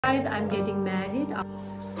Guys, I'm getting married.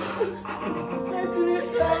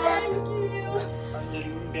 Congratulations! Thank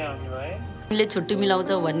you. ले छुट्टी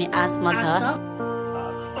मिलाउँछ भन्ने आशमा छ।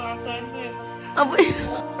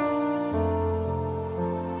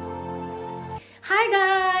 Hi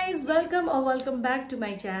guys, welcome back to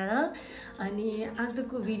my channel. अनि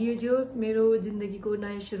आजको भिडियो जो मेरो जिन्दगीको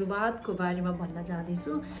नयाँ सुरुवातको बारेमा भन्न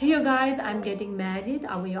जाँदैछु। Hey guys, I'm getting married.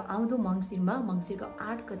 अब यो आउँदो मङ्सिरको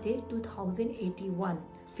 8 गते 2081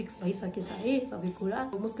 फिक्स भइसकेछ है सबै कुरा।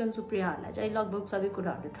 मुस्कान सुप्रियाहरुलाई चाहिँ लगभग सबै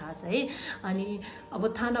कुराहरु थाहा छ है। अनि अब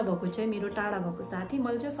थाहा नभएको चाहिँ मेरो टाढा भएको साथी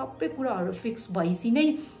मैले चाहिँ सबै कुराहरु फिक्स भइसि नै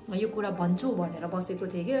यो कुरा भन्छु भनेर बसेको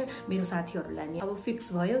थिए के मेरो साथीहरुलाई नि। अब फिक्स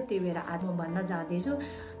भयो त्यही भएर आज म भन्न जाँदैछु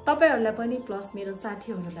तपाईहरुलाई पनि प्लस मेरो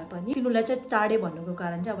साथीहरुलाई पनि। तिनीलाई चाहिँ चाँडै भन्नुको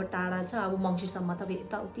कारण चाहिँ अब टाढा छ, अब मङ्सिरसम्म तपाईं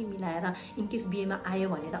यताउति मिलाएर इनकेस बिहेमा आयो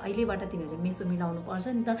भनेर अहिलेबाट तिनीहरुले मेसो मिलाउनु पर्छ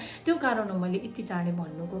नि त। त्यो कारण हो मैले यति चाँडै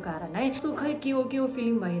भन्नुको कारण है। सो खै के हो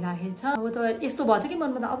फिलिङ भइराखेछ। अब त यस्तो भन्छ कि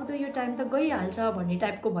मनमा त अब त यो टाइम त गइहाल्छ भन्ने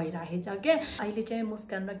टाइपको भइराखेछ के। अहिले चाहिँ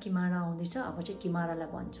मुस्कान र किमारा आउँदैछ। अब चाहिँ किमारालाई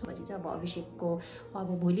भन्छु पछि चाहिँ अब अभिषेकको अब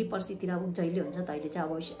भोलि पर्सितिर अब जहिले हुन्छ तहिले चाहिँ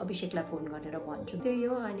अब अभिषेकलाई फोन गरेर भन्छु। त्यही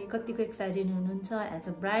हो। अनि कतिको एक्साइटेड हुनुहुन्छ एज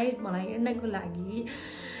अ ब्राइड मलाई हेर्नको लागि।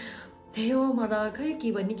 त्यही हो। म त खै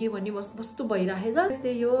के भन्ने बस्तो भइराखेछ।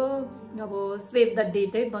 त्यही हो। अब सेभ द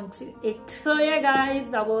डेट है मङ्सिर 8। सो या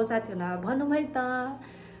गाइज अब साथीहरूलाई भनौँ है त।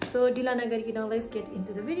 So ढिला नगरिकन let's get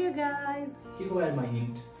into the video guys. Keep away my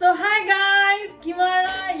hint. So hi guys,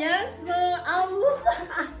 Kimara, yes,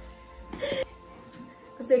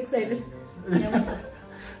 so excited.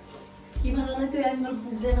 किमारालाई त्यो एंगल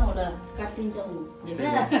पुग्दैन होला काटिन्छ उ।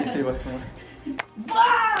 यसै बस्छ।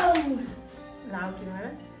 वाउ! लाउ किमारा।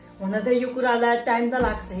 हुन त यो कुरालाई टाइम त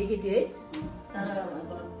लाग्छ है केटी है। तर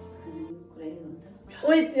अब कुरै हुन्छ।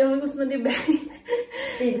 ओइ त्यो उसमा त्यो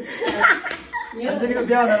अञ्जलीको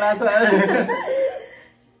बिहा हुन लाग्छ।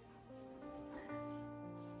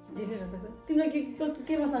 तिमीलाई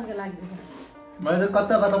केमा शङ्का लाग्दैन? मलाई त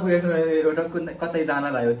कता पुगेको एउटा कतै जान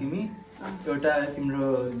लाग्यो तिमी एउटा तिम्रो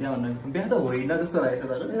बिहा त होइन जस्तो लागेको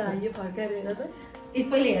तर। ल यो फर्काएर त ए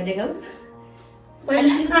पहिले हेर्देऊ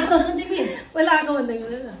पहिला आँखा बन्द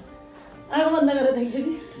गरेर न। आँखा बन्द गरेर देख्छु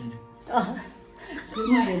नि। म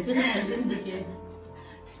हेर्छु नि मैले देखे।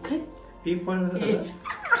 के पर्छ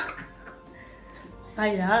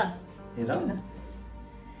हैन हेर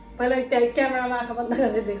पहिला क्यामेरामा आँखा बन्द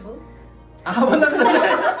गरेर देखाऊ। आँखा बन्द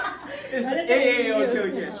ए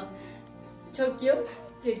ओके छोकियो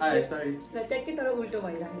सरी ट्याक्कै तर उल्टो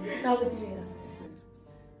भइरहेको अब तिमी हेर।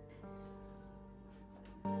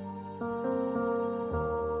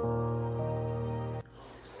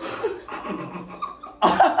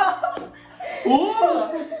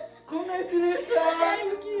 Congratulations!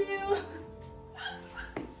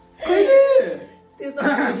 Thank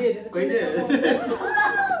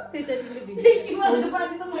you.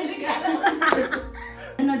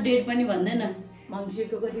 डेट पनि भन्दैन।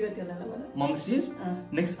 मङ्सिरको कति गते होला भन? मङ्सिर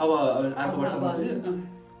नेक्स्ट अब अर्को वर्ष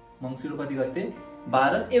मङ्सिर कति गते?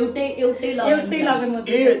 12 एउटै लगन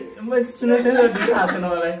मात्रै। ए म सुनेको थिएँ डेट थाहा छैन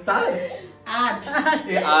मलाई। 4 8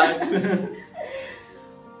 ए 8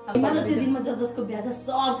 मलाई त्यो दिनमा जसको बिहा छ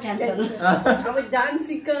सब क्यान्सल। अब डान्स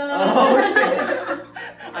सिक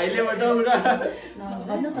अहिलेबाट पुरा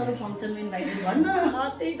भन्न सबै फङ्सनमा इन्भाइटेड भन्न।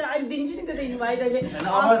 त्यही त अहिले दिन्छु नि त इन्भाइट अहिले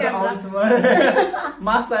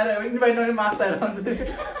मास आएर इन्भाइट नगरे मास आएर आउँछ।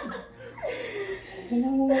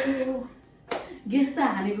 गेस्ट त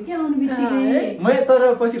हानेको क्या आउनु बित्तिकै। मैले तर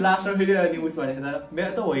पछि लास्टमा फेरि अनि उस भनेको त बिहा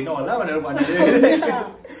त होइन होला भनेर भनेको।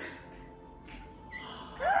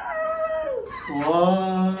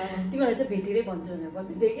 तिमीलाई चाहिँ भेटेरै भन्छु भनेर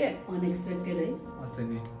पछि देखेँ अनएक्सपेक्टेड है। अच्छा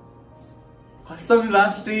नि कसम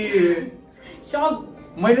लास्टै सब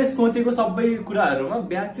मैले सोचेको सबै कुराहरुमा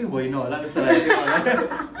बिहा चाहिँ होइन होला जस्तो लाग्यो मलाई।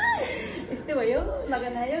 यस्तै भयो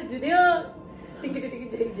लगन आयो जुद्यो टिकट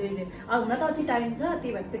जहिले अब हुन त अझै टाइम छ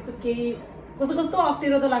त्यही भएर त्यस्तो केही कस्तो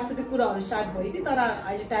अप्ठ्यारो त लाग्छ त्यो कुराहरू स्टार्ट भएपछि तर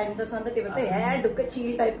अहिले टाइम त छ नि त त्यही भएर त ह्या ढुक्क चिल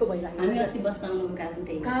टाइपको भइरहेको। हामी अस्ति बस्न आउनुको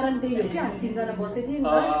कारण त्यही हो कि हामी 3 जना बस्दै थियौँ नि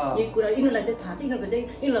त। यही कुरा यिनीहरूलाई चाहिँ थाहा छ यिनीहरूलाई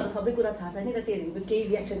त सबै कुरा थाहा छ नि त। त्यही केही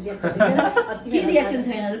रियाक्सन के रियाक्सन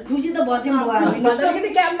छैन खुसी त बथ्यौँ भन्दाखेरि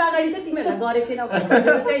क्यामेरा अगाडि चाहिँ तिमीहरूलाई गरेको छैन भनेर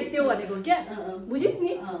चाहिँ त्यो भनेको क्या बुझिस्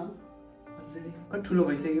नि। कति ठुलो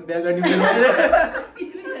भइसक्यो बिहा गर्ने।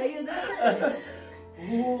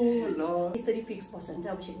 यसरी फिक्स पर्छ भने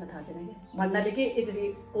चाहिँ अभिषेकमा थाहा छैन कि भन्नाले कि यसरी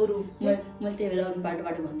अरू मैले त्यही भएर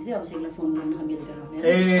बाटो भन्दै थिएँ अभिषेकलाई फोन गर्न बेलुका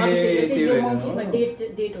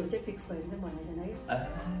डेटहरू चाहिँ फिक्स भयो भने भनेको छैन है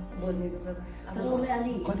बोल्नेको छ।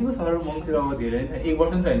 कतिको छ मङ्सिर अब धेरै 1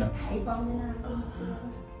 वर्ष पनि छैन।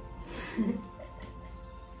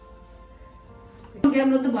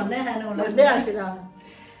 क्यामेरा त भन्दै खानु होला भन्दै हाल्छ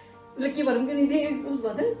उसले के भनौँ कि नि त्यही उस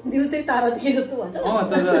भन्छ दिउँसै तारा देखे जस्तो भन्छ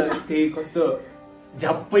तर त्यही कस्तो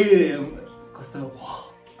झ्याप्पै कस्तो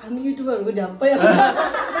हामी युट्युबरहरूको झ्याप्पै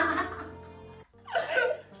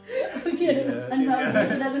अनि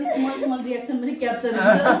पनि स्मल रियाक्सन पनि क्याप्चर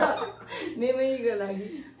हुन्छ मेमोरीको लागि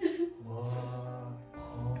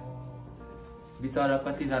बिचरा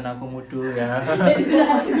कतिजनाको मुटु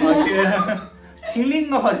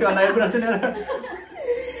छिलिङ्ग खस्यो होला यो कुरा सुनेर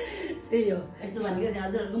त्यही हो यस्तो भनेको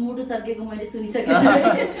हजुरहरूको मुटु चर्केको मैले सुनिसकेको छु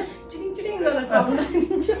चिटिङ चिटिङ गरेर साउन्ड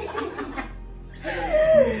लगाइदिन्छु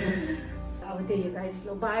अब त्यही हो गाइस ल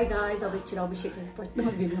बाई गाइस अब एकछिन अभिषेकले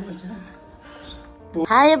पत्तामा भेट्नुपर्छ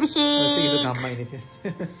हाय अभिषेक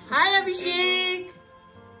हाय अभिषेक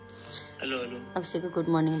हेलो हेलो अभिषेकको गुड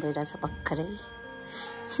मर्निङ भइरहेछ भर्खरै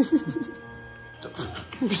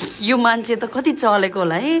यो मान्छे त कति चलेको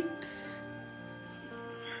होला है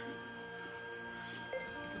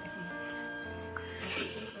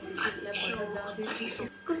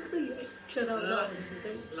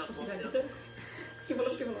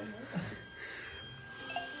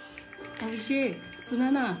अभिषेक सुन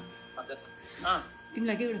न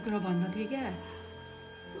तिमीलाई के एउटा कुरा भन्न थियो क्या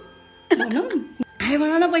भनौँ आयो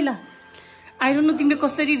भन न पहिला आइरहनु न तिमीले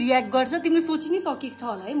कसरी रियाक्ट गर्छ तिमीले सोचि नै सकेको छ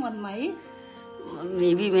होला है मनमा है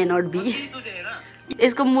मेबी मे नट बी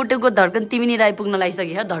यसको मुटुको धड्कन तिमी नि आइपुग्न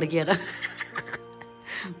लागिसक्यो धड्किएर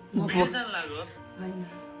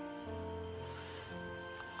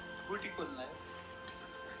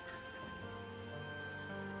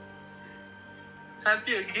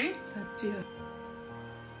साँच्ची हो कि साँच्ची हो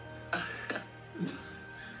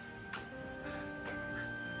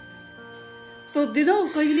सोध्दिनौ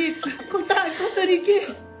कहिले कता कसरी के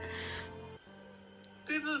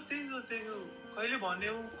त्यही सोचेको कहिले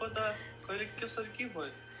भन्यो कता कहिले कसरी के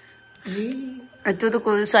भयो त्यो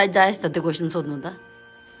त सायद जायज त त्यो क्वेसन सोध्नु त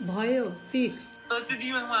भयो फिक्स तर त्यो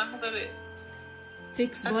दिमागमा हाल्नु पऱ्यो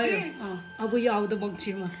फिक्स भयो अब यो आउँदो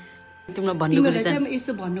मङ्सिरमा तिमीलाई भन्नुको तिमीहरूलाई रिजन चाहिँ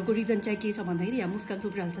यसो भन्नुको रिजन चाहिँ के छ भन्दाखेरि यहाँ मुस्कान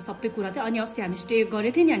सुप्रियाले चाहिँ सबै कुरा थियो अनि अस्ति हामी स्टे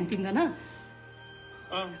गरेको थियौँ नि हामी तिनजना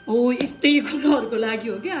हो यस्तै कुराहरूको लागि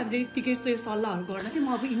हो कि हामीले यत्तिकै सल्लाहहरू गर्न थियो म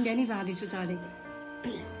अब इन्डिया नै जाँदैछु चाँडै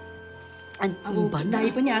अब दाई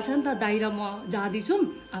पनि आएको छ नि त दाई र म जाँदैछौँ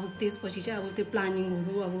अब त्यसपछि चाहिँ अब त्यो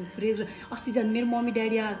प्लानिङहरू अब पुरै अस्ति झन् मेरो मम्मी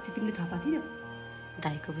ड्याडी आएको थियो तिमीले थाहा पाएको थिएन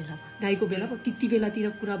दाईको बेला त्यति बेलातिर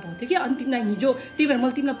कुरा भएको थियो कि अनि तिमीलाई हिजो त्यही भएर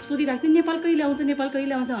मैले तिमीलाई सोधिरहेको थिएँ नेपाल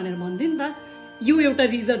कहिले आउँछ भनेर भन्थेँ नि त यो एउटा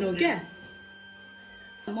रिजन हो क्या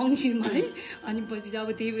मङ्सिरमा है अनि पछि चाहिँ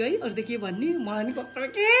अब त्यही है अरू त के भन्ने मलाई नि कस्तो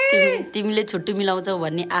के तिमीले छुट्टी मिलाउँछौ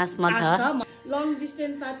भन्ने आशमा छ लङ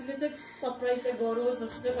डिस्टेन्स साथीले चाहिँ सरप्राइज चाहिँ गरोस्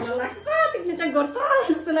जस्तो चाहिँ मलाई लाग्छ तिमीले चाहिँ गर्छ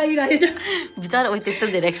जस्तो लागिरहेको छ बिचार ओ त्यस्तो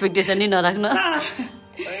धेरै एक्सपेक्टेसन नै नराख्नु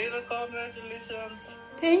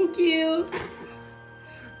थ्याङ्क यू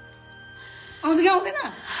आउँछ कि आउँदैन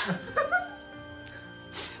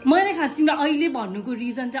मैले खास तिमीलाई अहिले भन्नुको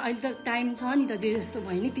रिजन चाहिँ अहिले त टाइम छ नि त जे जस्तो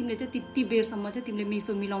भयो नि तिमीले चाहिँ त्यति बेरसम्म चाहिँ तिमीले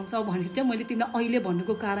मेसो मिलाउँछौ भनेर चाहिँ मैले तिमीलाई अहिले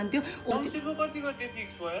भन्नुको कारण थियो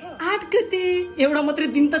 8 गते एउटा मात्रै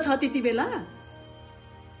दिन त छ त्यति बेला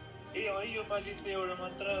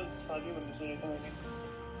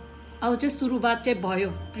अब चाहिँ सुरुवात चाहिँ भयो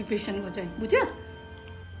प्रिपरेसनको चाहिँ बुझ्यो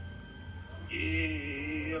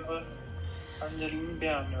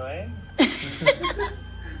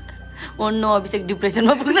ओ नो अभिषेक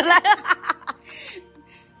डिप्रेसनमा पुग्न लाग्यो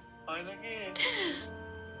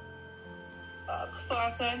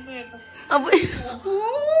अब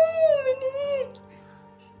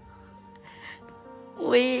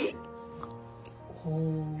ओए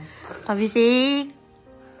अभिषेक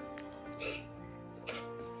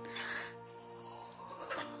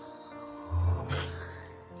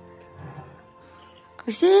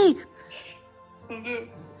अभिषेक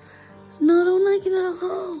नरौना किन रख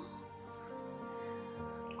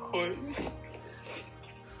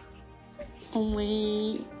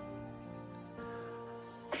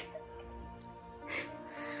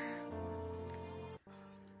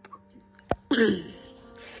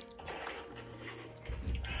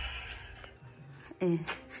ए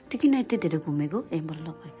त्यो किन यति धेरै घुमेको ए बल्ल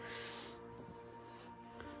भयो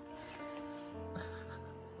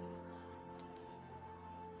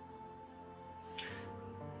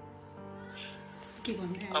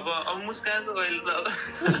अब मुस्कानको कहिले त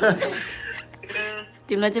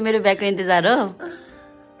तिमीलाई चाहिँ मेरो ब्यागको इन्तजार हो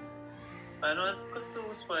कस्तो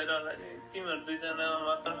उस भएर होला नि तिमीहरू दुईजना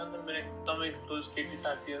मात्र मेरो एकदमै क्लोज केटी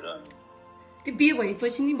साथीहरू त्यो बिहे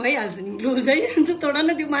भएपछि नि भइहाल्छ नि क्लोज है अन्त तोडा न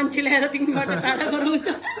त्यो मान्छे ल्याएर तिमीबाट टाढा गराउँछ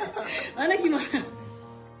होइन कि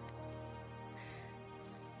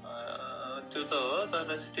त्यो त हो तर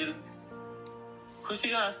स्टिल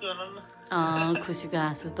खुसीको आँसु भनौँ न खुसीको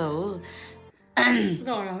आँसु त हो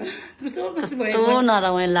कस्तो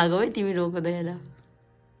नरमाइलो लाग्यो है तिमी रोको देखेर।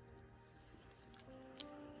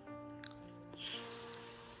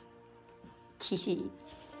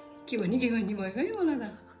 के भन्ने भयो है मलाई त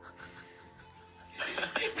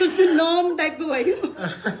कस्तो नम टाइपको भयो।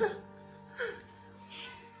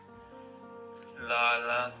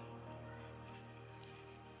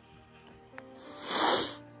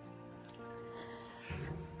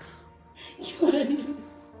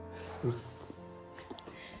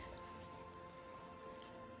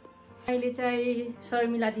 अहिले चाहिँ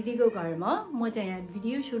शर्मिला दिदीको घरमा म चाहिँ यहाँ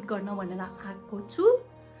भिडियो सुट गर्न भनेर आएको छु।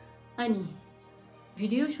 अनि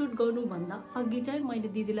भिडियो सुट गर्नुभन्दा अघि चाहिँ मैले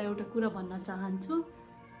दिदीलाई एउटा कुरा भन्न चाहन्छु।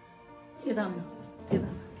 यता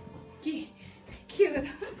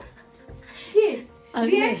के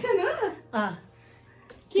रिएक्सन हो?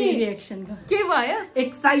 के रिएक्सन के भयो?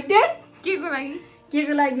 एक्साइटेड के को लागि?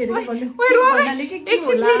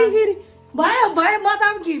 भयो म त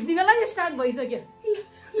अब खिच्दिनलाई स्टार्ट भइसक्यो।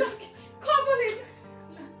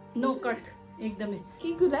 नो कट एकदमै।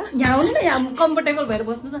 के कुरा? यहाँ आउनु न, यहाँ कम्फर्टेबल भएर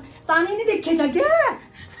बस्नु त। सानै नै देखेछ क्या।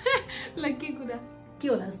 ल के कुरा? के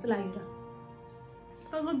होला जस्तो लाग्यो त?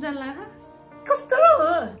 तब जल्ला कस्तो हो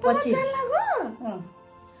पछि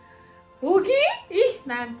हो कि इ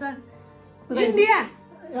नाच्छ इन्डिया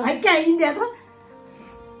है क्या इन्डिया त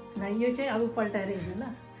न। यो चाहिँ अब पल्टाएर हेर्नु ल।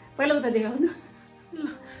 पहिला उता देखाउनु ल।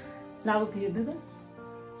 अब हेर्नु त।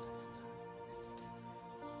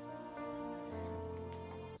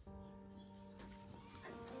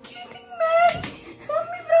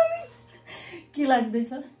 के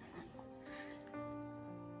लाग्दैछ?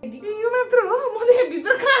 यो मात्र हो? म त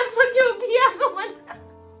भित्र काट्सक्यो बिहाको भन्दा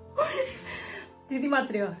त्यति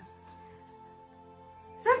मात्रै हो?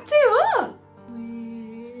 साँच्चै हो?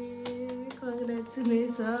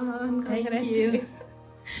 कङ्ग्रेचुलेसन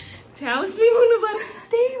छ्याउ स्लिम हुनु पर्छ।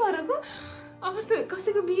 त्यही भएर पो अब त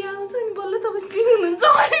कसैको बिहा आउँछ नि बल्ल तपाईँ स्लिम हुनुहुन्छ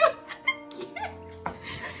भनेको।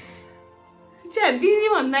 छ्या दिदी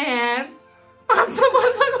भन्दा यार 5-6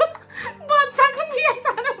 वर्षको बच्चाको बिहा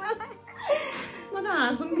जानु मलाई म त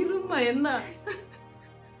हाँसौँ कि रुम भयो नि त।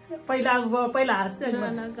 पहिला हाँस्दै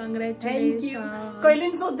कङ्ग्रेचुलेसन। Thank you. कहिले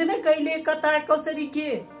नि सोध्दैन कहिले कता कसरी के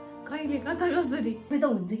कहिले कता कसरी त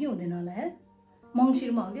हुन्छ कि हुँदैन होला है।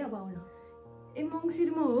 मङ्सिरमा हो कि अब आउनु? ए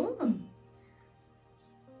मङ्सिरमा हो?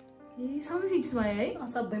 ए सबै फिक्स भयो है?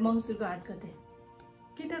 सबै मङ्सिरको 8 गते।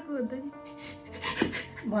 केटाको हुँदा नि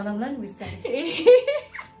भनौँला नि बिस्तारै।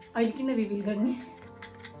 अहिले किन रिभिल गर्ने?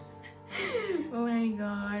 ओ माई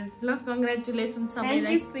गॉड। ल कङ्ग्रेचुलेसन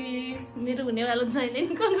सबैलाई। मेरो हुनेवाला छैन नि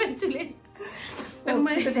कङ्ग्रेचुलेसन।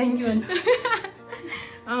 थ्याङ्क यू भन्छ।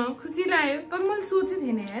 खुसी लाग्यो तर मैले सोचेको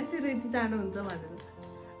थिएन यार त्यो यति चाँडो हुन्छ भनेर।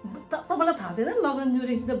 तपाईँलाई थाहा छैन लगन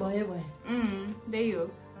जुरेसी त भयो भयो। त्यही हो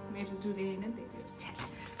मेरो जुरे होइन त्यही हो।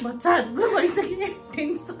 बच्चाहरूको भइसक्यो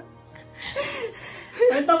टेन्सन।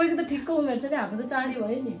 तपाईँको त ठिकको उमेर छ नि, हाम्रो त चाँडै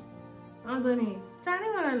भयो नि। अन्त नि चाँडै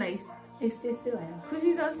मलाई लाइस यस्तै भयो।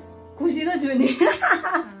 खुसी छस्? खुसी त छु नि।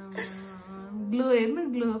 ग्लो हेर्नु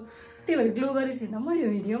ग्लो। त्यही भएर ग्लो गरेको छैन म यो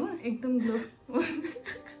भिडियोमा। एकदम ग्लो।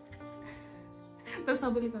 तर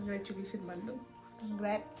सबैले कङ्ग्रेचुलेसन भन्नु।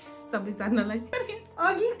 कङ्ग्रेट्स सबैजनालाई।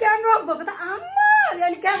 अघि क्यामेरा अफ भएको त आम्मा अरे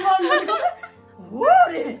अलि क्यामेरा अन गरेको हो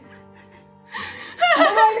रे।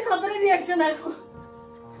 अहिले खतरा रिएक्सन आएको।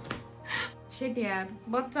 सेट यार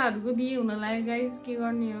बच्चाहरूको बिहे हुन लाग्यो गाइस के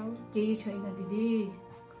गर्ने हो? केही छैन दिदी।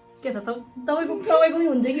 के त तपाईँको नि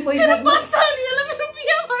हुन्छ कि पैसा बच्चा नि यसलाई मेरो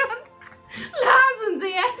बिहे भयो लाज हुन्छ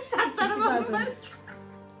यार। छाच्चारो गर्नु पर्यो।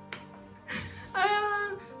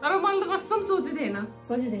 तर मैले त कस्तो पनि सोचेको थिएन।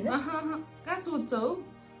 सोचेको थिएन? कहाँ सोध्छ हौ?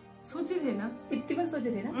 सोचेको थिएन। यति पनि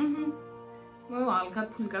सोचेको थिएन? म हल्का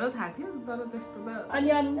फुल्का त थाहा थियो तर त्यस्तो त। अनि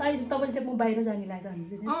अहिले तपाईँले चाहिँ म बाहिर जाने लागेछ भने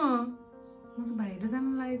चाहिँ म त बाहिर जानु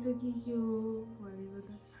लागेछ कि के हो भनेको त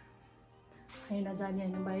होइन। जाने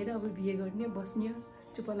होइन बाहिर अब बिहे गर्ने बस्ने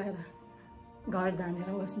चुप लागेर घर धानेर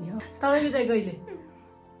बस्ने हो। तपाईँको चाहिँ कहिले?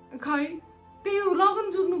 खै त्यही हो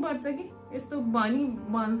लगन जुट्नुपर्छ कि यस्तो भनी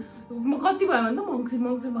म कति भयो भने त मङ्सिर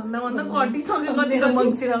भन्दा कटिसक्यो।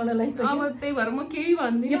 मङ्सिर आउनलाई अब त्यही भएर म केही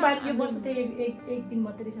भन्दिनँ। यो वर्ष त्यही एक दिन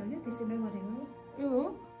मात्रै छ क्या त्यसैले गरेको यो हो।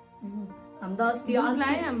 हाम्रो त अस्ति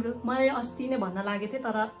हाम्रो मलाई अस्ति नै भन्न लागेको थिएँ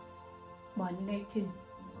तर भनिन एकछिन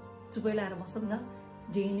चुपै लगाएर बस्छौँ न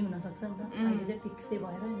जे नि हुनसक्छ नि त। अहिले चाहिँ फिक्सै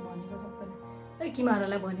भएर भनेको सबैले।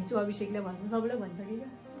 किमाहरूलाई भनेछु अभिषेकले भन्छ सबैले भन्छ कि क्या।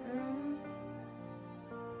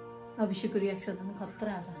 अभिषेकको रिएक्सन झन्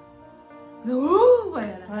खतरा आछ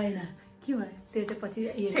भएर होइन के भयो? त्यो चाहिँ पछि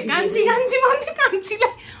कान्छी भन्दै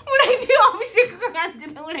कान्छीलाई उडाइदियो अभिषेकको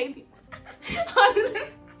कान्छीलाई उडाइदियो।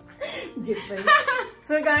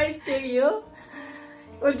 सो गाइस त्यही हो।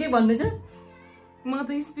 अरू के भन्नु छ? म त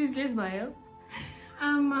स्पिचलेस भयो।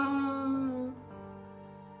 आमा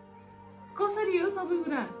कसरी हो सबै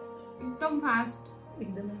कुरा एकदम फास्ट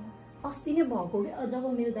एकदमै अस्ति नै भएको क्या जब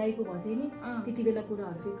मेरो दाइको भएको थियो नि त्यति बेला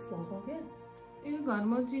कुराहरू फिक्स भएको क्या यो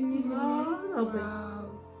घरमा चिन्नी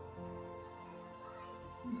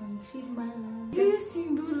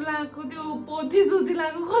सिन्दुर लगाएको त्यो पोथी सोथी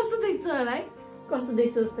लगाएको कस्तो देख्छ होला है कस्तो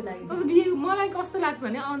देख्छ जस्तो लाग्छ बिहे मलाई कस्तो लाग्छ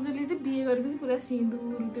भने अञ्जली चाहिँ बिहे गरेपछि पुरा सिन्दुर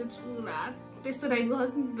त्यो पुरा त्यस्तो टाइपको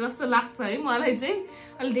होस् नि जस्तो लाग्छ है मलाई चाहिँ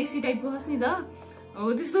अलिक देशी टाइपको होस् नि त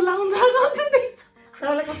हो त्यस्तो लाउँदा कस्तो देख्छ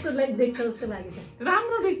तपाईँलाई कस्तो देख्छ जस्तो लागेछ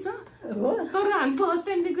राम्रो देख्छ हो तर हामी फर्स्ट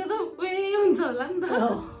टाइम देख्दा त उयो हुन्छ होला नि त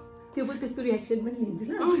त्यो पनि त्यस्तो रियाक्सन पनि लिन्छु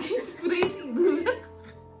ल पुरै सिन्दुर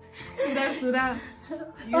सुरा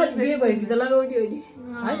बिहे भएपछि त लगाउने हो नि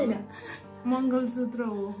होइन मङ्गलसूत्र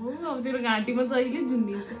हो अब तेरो घाँटीमा जहिले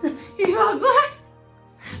झुन्डिन्छ ए भगवान्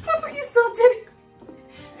के सोचेर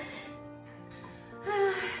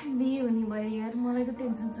बिहे हुने भयो यार मलाई त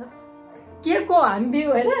टेन्सन छ के को हामी बिहे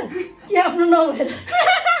भएर के आफ्नो नभएर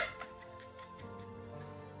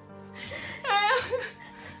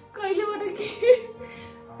कहिलेबाट के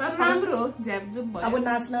तर राम्रो हो झ्यापझुप भयो अब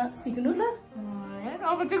नाच्न सिक्नु ल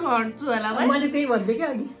अब चाहिँ घट्छु होला मैले त्यही भन्थेँ क्या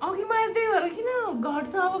अघि मैले त्यही भएर किन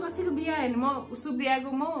घट्छ अब कसैको बिहा होइन म सुप्रियाको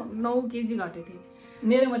म 9 केजी घटेको थिएँ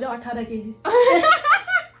मेरोमा चाहिँ 18 केजी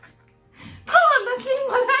भन्दा स्लिम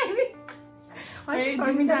बनाइदिए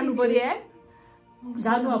जानु पर्यो यार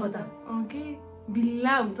जानु अब त के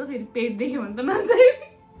ढिल्ला हुन्छ फेरि पेट देख्यो भने त नजाइ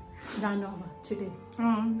जानु अब छिटै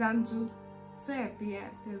जान्छु सो ह्याप्पी यार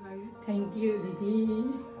त्यो लागि थ्याङ्क यू दिदी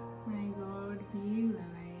माई गॉड बिहे होला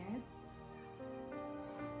यार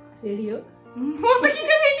रेडी हो म त किन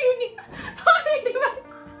रेडी हुने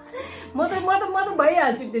म त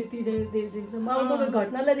भइहाल्छु त्यति दिनसम्म अब तपाईँ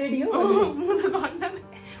घटनालाई रेडी हो म त घट्न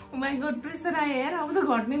माई गॉड प्रेसर आयो यार अब त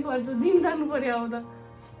घट्नै पर्छ जिम जानु पर्यो अब त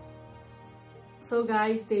सो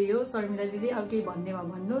गाइस त्यही हो शर्मिला दिदी अब केही भन्नेमा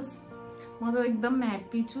भन्नुहोस् म त एकदम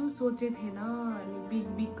ह्याप्पी छु सोचे थिएन अनि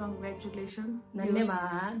बिग कङ्ग्रेचुलेसन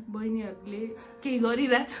धन्यवाद बहिनीहरूले केही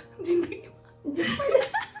गरिरहेछ जिन्दगीमा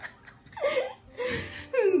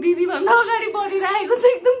दिदीभन्दा अगाडि बढिरहेको छ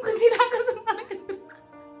एकदम खुसी लागेको छ मलाई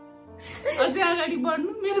अझै अगाडि बढ्नु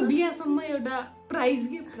मेरो बिहासम्म एउटा प्राइज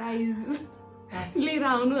लिएर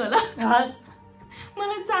आउनु होला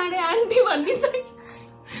मलाई चाँडै आन्टी भनिदिन्छ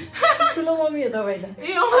ठुलो मम्मी हो तपाईँ त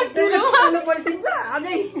ए ठुलो पल्टिन्छ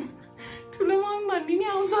अझै ठुलो मम्मी भन्ने नि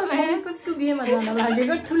आउँछ होला कसको बिहेमा जान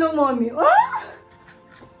लागेको ठुलो मम्मी हो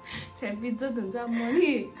इज्जत हुन्छ अब म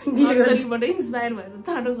नि अञ्जलीबाट इन्सपायर भएर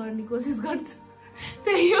चाँडो गर्ने कोसिस गर्छु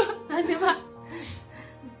त्यही हो धन्यवाद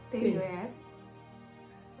त्यही हो यार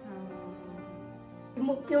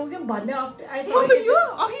म के भन्ने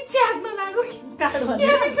अघि च्यात्न लाग्यो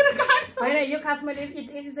होइन यो खास मैले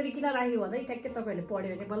यसरी किन राखेँ भन्दा ठ्याक्कै तपाईँहरूले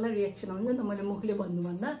पढ्यो भने बल्ल रिएक्सन आउँछ नि त मैले मुखले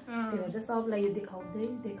भन्नुभन्दा त्यही भएर चाहिँ सबलाई यो देखाउँदै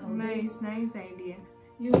नाइस आइडिया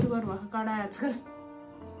युट्युबर भएको कडा आजकल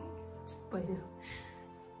पहिलो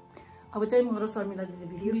अब चाहिँ म र शर्मिला दिदी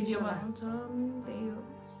भिडियो बनाउँछ त्यही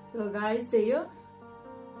हो गाइस त्यही हो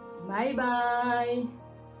बाई बाई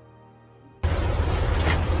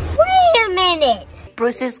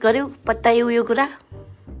प्रोसेस गर्यो पत्तायो यो कुरा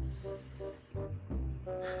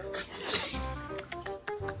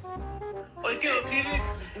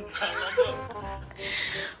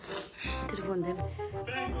तेरो phone they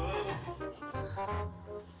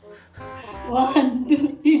 1 2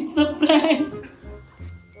 it's a prank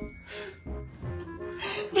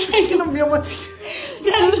किन मेमोरी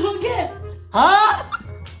जानु के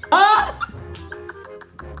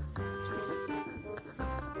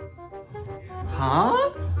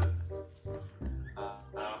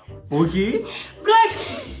हो कि prank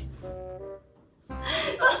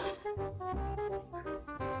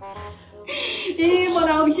ए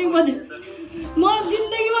मलाई आवश्यक भन्यो म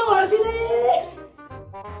जिन्दगीमा गर्दिनँ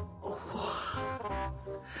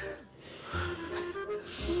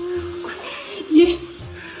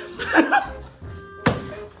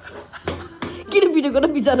किन भिडियो गर्न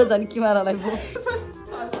बिचारो जाने किमारालाई पो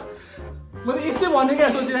म त यस्तै भन्ने क्या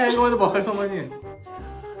सोचिरहेको मैले भर्खरसम्म नि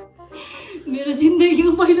मेरो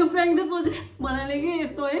जिन्दगीको पहिलो प्र्याङ्क त सोचे बनाले कि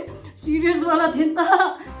यस्तो है सिरियसवाला थिएँ नि त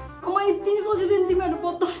म यति सोचिदिएँ तिमीहरू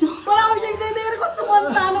पत्तो मलाई अभिषेक देखेर कस्तो मन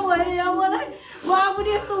सानो भयो यहाँ मलाई म आफू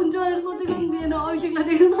यस्तो हुन्छ भनेर सोचेको पनि थिएन अभिषेकलाई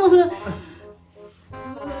देखेर त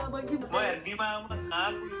म दिमागमा कहाँ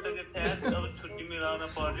पुगिसकेको थिएँ अब छुट्टी मिलाउन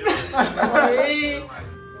पर्यो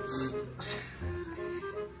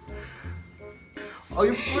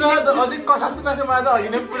अघि पुरा अझै कथा सुनाएको मलाई त अघि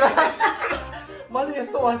नै पुरा म त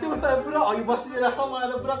यस्तो भन्थ्यो उस्तो पुरा अघि बस्ने बेलासम्म मलाई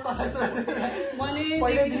त पुरा कथा सुनाएको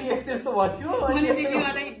पहिल्यैदेखि यस्तो भएको थियो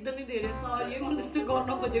एकदमै धेरै सरी म त्यस्तो गर्न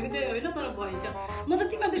खोजेको चाहिँ होइन तर भएछ म त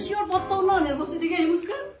तिमीहरू त स्योर बताउन भनेर बसेको थिएँ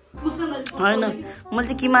मुस्कान होइन मैले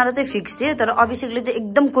चाहिँ किमारा चाहिँ फिक्स थिएँ तर अभिषेकले चाहिँ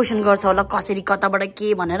एकदम क्वेसन गर्छ होला कसरी कताबाट के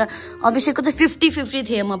भनेर अभिषेकको चाहिँ 50-50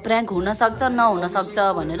 थिएँ म प्र्याङ्क हुन सक्छ नहुन सक्छ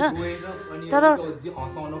भनेर तर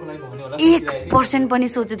 1% पनि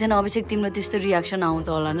सोचेको थिएन अभिषेक तिम्रो त्यस्तो रियाक्सन आउँछ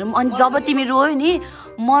होला भनेर अनि जब तिमी रोयो नि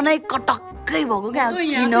मनै कटक्कै भएको क्या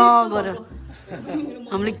किन गर्यो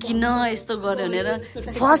हामीले किन यस्तो गर्यो भनेर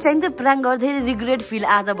फर्स्ट टाइम चाहिँ प्र्याङ्क गर्दै रिग्रेट फिल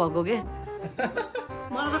आज भएको के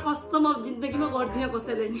मलाई त कस्तो म जिन्दगीमा गर्दिनँ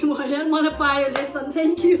कसैले नि मलाई पायो लेसन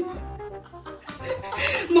थ्याङ्क यू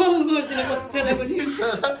म गर्दिनँ कसैलाई पनि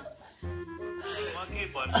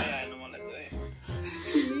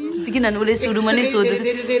किनभने उसले सुरुमा नै सोधेको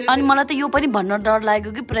अनि मलाई त यो पनि भन्न डर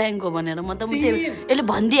लाग्यो कि प्र्याङ्क हो भनेर म त यसले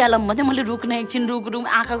भनिदिइहालौँ म चाहिँ मैले रुक्न एकछिन रुक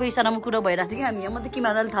आँखाको इसारामा कुरा भइरहेको थियो कि हामी म त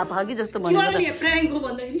किमाराले थाहा पायो कि जस्तो भनेको प्र्याङ्क हो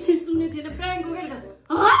भन्दाखेरि सुन्ने थिएन प्र्याङ्क हो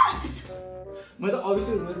म त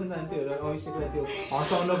अभिषेक रोज्न जान्थेँ होला अभिषेकलाई त्यो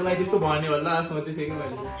हँसाउनको लागि त्यस्तो भन्यो होला सोचेको थिएँ कि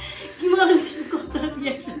मैले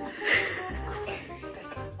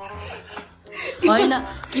होइन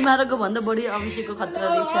किमाराको भन्दा बढी अभिषेकको खतरा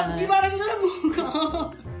रिक्सा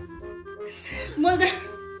मैले त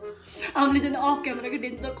हामीले चाहिँ अफ क्यामेराको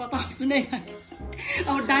डेन्जर कथा सुनाइराखेँ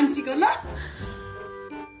अब डान्स सिक्यो ल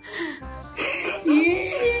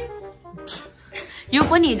यो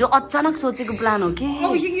पनि हिजो अचानक सोचेको प्लान हो कि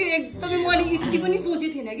अभिषेक यो एकदमै मैले यति पनि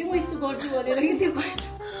सोचेको थिएन कि म यस्तो गर्छु भनेर कि त्यो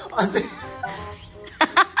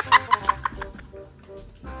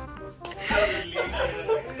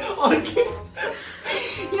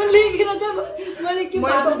यो लेखेर चाहिँ मैले के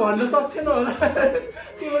भन्न सक्थेन होला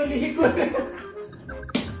तिम्रो लेखेको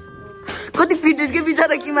कति पिटिस के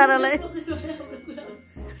बिचरा किमारालाई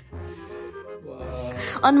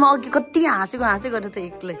अनि म अघि कति हाँसेको गरेँ त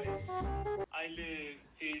एक्लै अहिले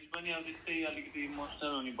फेज पनि अब त्यस्तै अलिकति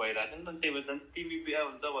इमोसनल हुने भइरहेको थियो नि त त्यही भएर तिमी बिहा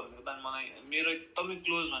हुन्छ भनेको त मलाई मेरो एकदमै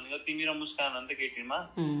क्लोज भनेको तिमी र मुस्कान हो नि त केटीमा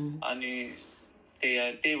अनि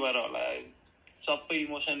त्यही भएर होला सबै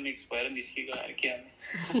इमोसन मिक्स भएर निस्किएको के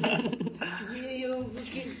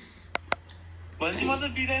भन्छ म त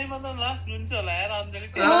बिदाईमा त लास्ट हुन्छ होला यार अञ्जली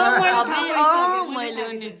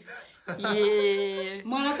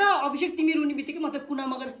मलाई त अभिषेक तिमी रुने बित्तिकै म त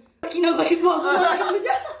कुनामा गएर किन गरिस्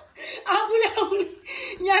आफूले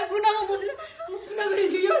यहाँ कुनामा बसेर कुना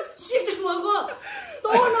गरेछु यो सिट भएको त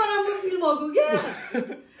नराम्रो फिल भएको क्या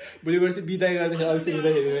भोलि वर्ष बिदाई गर्दाखेरि अभिषेक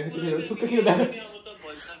बिदाई ठुक्क किन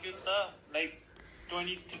भइसक्यो त लाइक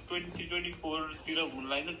 2024 तिर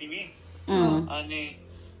हुनलाई त तिमी अनि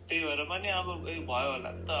त्यही भएर पनि अब भयो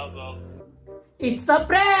होला नि त अब इट्स अ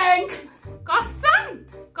प्रैंक कसम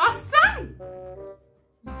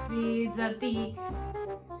बेइज्जती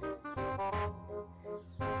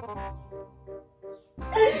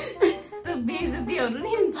तो बेइज्जतीहरु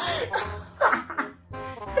नि हुन्छ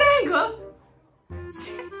प्रैंक हो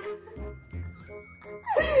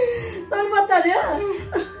तर बता दे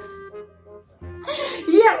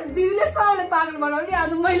ये दिदीले सबैले पागल बनाउने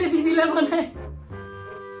आज मैले दिदीलाई बनाए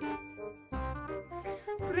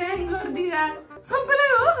प्रैंक गर्दिरा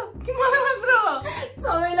सबैलाई हो कि मलाई मात्र हो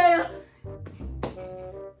सबैलाई हो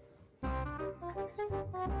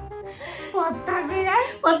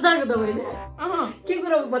पत्ताको त मैले के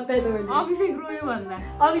कुरा बताए त मैले अभिषेक रोयो भन्दा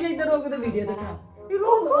अभिषेक त रोको त भिडियो त छ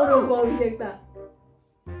रोको अभिषेक त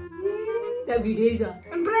त्यहाँ भिडियो छ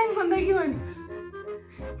अनि प्रैंक भन्दा के भन्नु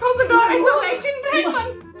त डराइसौ एकछिन प्रैंक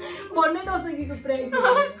भन्नै नसकेको प्रैंक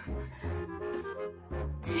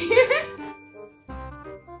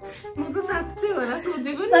म त साँच्चै होला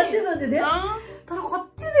सोचेको नि साँच्चै सोचेको तर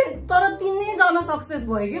कति तर तिनैजना सक्सेस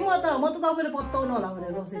भयो कि म त तपाईँले पत्ताउनु होला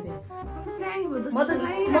भनेर बसेको थिएँ म त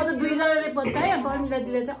दुईजनाले पत्ताएँ शर्मिला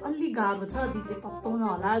दिदीले चाहिँ अलि गाह्रो छ दिदीले पत्ताउनु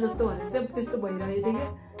होला जस्तो भनेर चाहिँ त्यस्तो भइरहेको थियो कि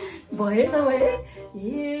भए त भए ए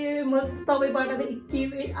म तपाईँबाट त यति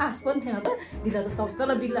आश पनि थिएन त दिदीलाई त सक्छ र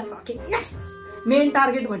दिदीलाई सकेँ यस मेन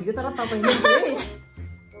टार्गेट भनेको तर तपाईँले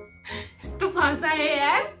यस्तो फसाए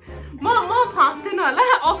यार म फस्दैन होला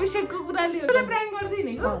अभिषेकको कुराले प्रैंक गर्दिन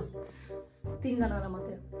के तीनजना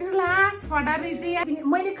मात्रै लास्ट फटारे चाहिँ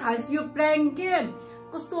मैले खास यो प्रैंक के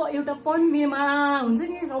कस्तो एउटा फन वेमा हुन्छ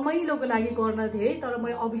नि रमाइलोको लागि गर्न थिएँ तर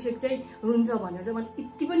मैले अभिषेक चाहिँ रुन्छ भनेर चाहिँ मैले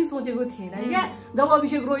यति पनि सोचेको थिएन क्या जब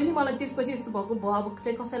अभिषेक रोयो नि मलाई त्यसपछि यस्तो भएको भयो अब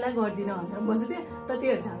चाहिँ कसैलाई गर्दिनँ भनेर बसेको थिएँ त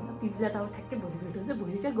त्योहरू चाहिँ दिदीलाई त अब ठ्याक्कै भोलि भेट हुन्छ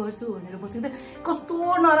भोलि चाहिँ गर्छु भनेर बसेको थिएँ कस्तो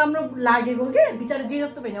नराम्रो लागेको क्या बिचरा जे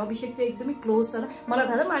जस्तो भयो अभिषेक चाहिँ एकदमै क्लोज छ मलाई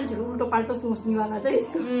थाहा छ मान्छेहरू उल्टो पाल्टो सोच्नेवाला चाहिँ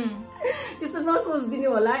यस्तो त्यस्तो नसोचिदिने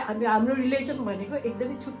होला अनि हाम्रो रिलेसन भनेको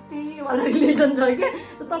एकदमै छुट्टैवाला रिलेसन छ क्या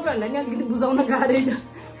तपाईँहरूलाई नि अलिकति बुझाउन गाह्रै छ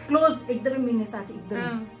क्लोज एकदमै मिल्ने साथी एकदमै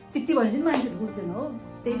त्यति भने चाहिँ मान्छेहरू बुझ्दैन हो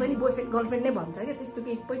त्यही पनि बोयफ्रेन्ड गर्लफ्रेन्ड नै भन्छ क्या त्यस्तो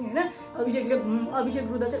केही पनि होइन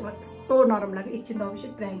अभिषेक रुदा चाहिँ यस्तो नरम लाग्यो एकछिन त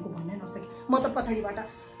अभिषेक प्र्याङ्कको भन्नै नसके म त पछाडिबाट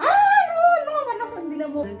भन्न सक्दिनँ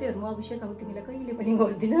म त्योहरू म अभिषेक अब तिमीलाई कहिले पनि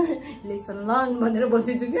गर्दिनँ लेसन लर्न भनेर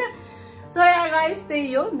बसिन्छु क्या सो या गाइस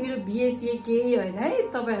त्यही हो मेरो बिएसिए केही होइन है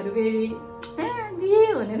तपाईँहरू फेरि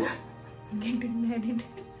बिहे भनेर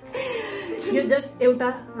यो जस्ट एउटा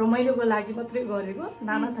रमाइलोको लागि मात्रै गरेको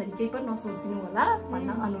नाना थरी केही पनि नसोचिदिनु होला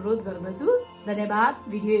भन्न अनुरोध गर्दछु धन्यवाद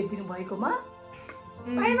भिडियो हेरिदिनु भएकोमा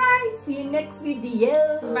by by C you next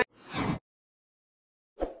video